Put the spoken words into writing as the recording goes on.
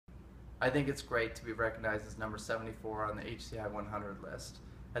I think it's great to be recognized as number 74 on the HCI 100 list.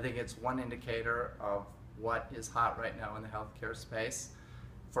 I think it's one indicator of what is hot right now in the healthcare space.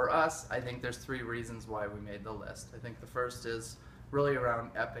 For us, I think there's three reasons why we made the list. I think the first is really around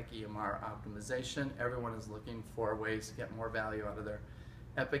Epic EMR optimization. Everyone is looking for ways to get more value out of their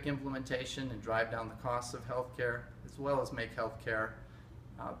Epic implementation and drive down the costs of healthcare, as well as make healthcare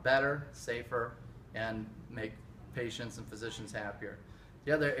better, safer, and make patients and physicians happier.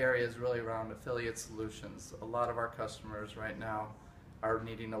 The other area is really around affiliate solutions. A lot of our customers right now are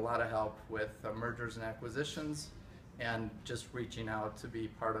needing a lot of help with mergers and acquisitions and just reaching out to be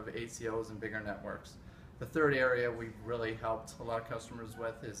part of ACOs and bigger networks. The third area we've really helped a lot of customers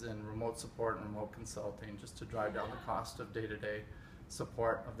with is in remote support and remote consulting, just to drive down the cost of day-to-day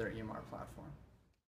support of their EMR platform.